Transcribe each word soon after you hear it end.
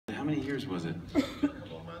many years was it?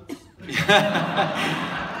 Couple months.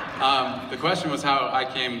 The question was how I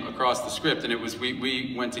came across the script, and it was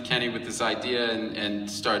we went to Kenny with this idea and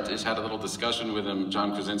just had a little discussion with him.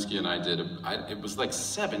 John Krasinski and I did. It was like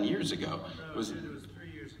 7 years ago. No, it was 3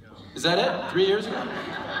 years ago. Is that it? 3 years ago?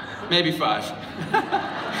 Maybe 5.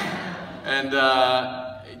 And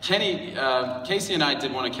Casey and I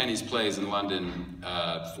did one of Kenny's plays in London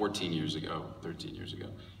 13 years ago.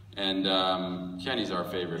 And Kenny's our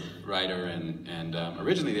favorite writer, and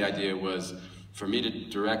originally the idea was for me to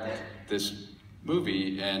direct this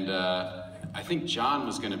movie, and I think John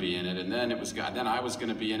was going to be in it, and then I was going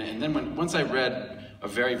to be in it, and then once I read a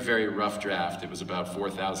very, very rough draft, it was about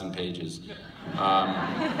 4,000 pages.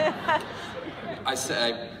 I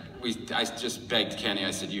just begged Kenny.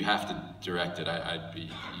 I said, "You have to direct it.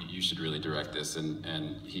 You should really direct this." And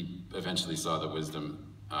he eventually saw the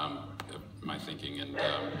wisdom of my thinking,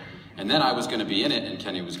 and then I was going to be in it, and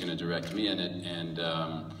Kenny was going to direct me in it, and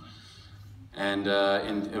in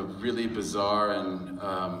a really bizarre and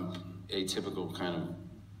atypical kind of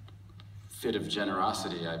fit of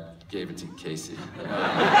generosity, I gave it to Casey.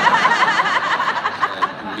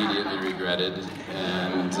 I immediately regretted,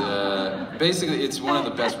 and basically it's one of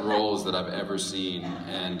the best roles that I've ever seen,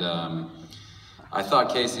 and I thought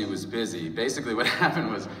Casey was busy. Basically what happened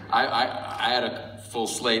was I had a full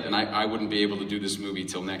slate, and I wouldn't be able to do this movie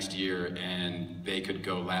till next year, and they could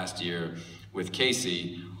go last year with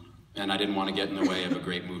Casey, and I didn't want to get in the way of a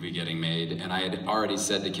great movie getting made, and I had already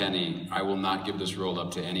said to Kenny, I will not give this role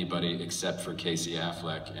up to anybody except for Casey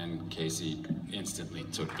Affleck, and Casey instantly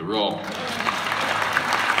took the role.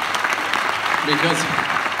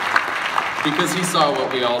 Because he saw what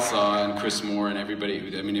we all saw, and Chris Moore and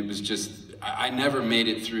everybody. I mean, it was just, I never made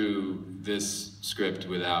it through this script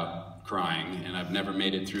without crying, and I've never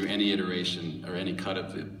made it through any iteration or any cut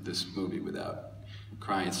of this movie without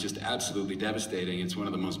crying. It's just absolutely devastating. It's one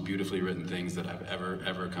of the most beautifully written things that I've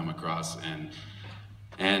ever come across,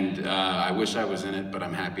 and I wish I was in it, but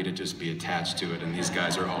I'm happy to just be attached to it, and these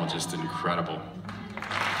guys are all just incredible.